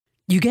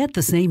You get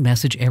the same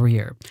message every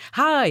year.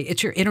 Hi,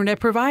 it's your internet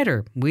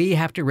provider. We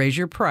have to raise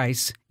your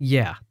price.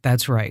 Yeah,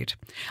 that's right.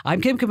 I'm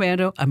Kim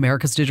Commando,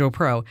 America's Digital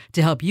Pro,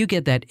 to help you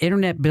get that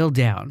internet bill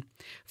down.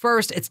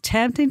 First, it's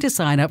tempting to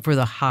sign up for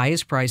the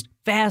highest priced,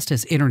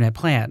 fastest internet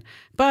plan,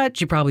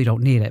 but you probably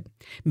don't need it.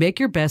 Make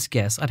your best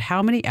guess on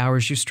how many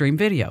hours you stream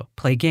video,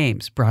 play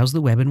games, browse the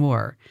web, and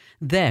more.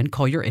 Then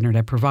call your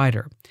internet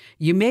provider.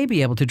 You may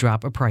be able to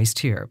drop a price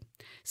tier.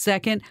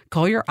 Second,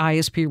 call your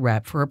ISP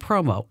rep for a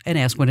promo and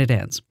ask when it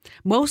ends.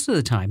 Most of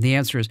the time, the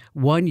answer is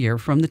 1 year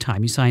from the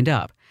time you signed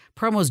up.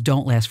 Promos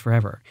don't last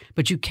forever,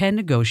 but you can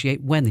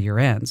negotiate when the year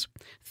ends.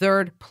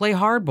 Third, play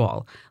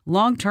hardball.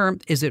 Long term,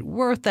 is it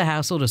worth the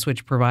hassle to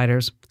switch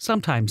providers?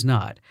 Sometimes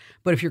not.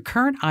 But if your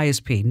current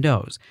ISP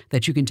knows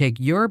that you can take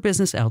your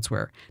business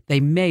elsewhere, they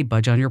may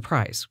budge on your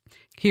price.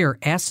 Here,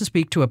 ask to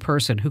speak to a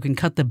person who can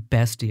cut the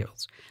best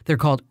deals. They're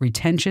called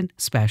retention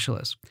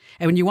specialists.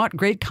 And when you want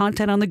great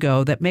content on the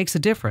go that makes a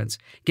difference,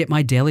 get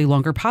my Daily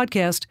Longer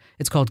podcast.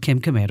 It's called Kim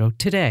Commando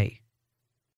Today.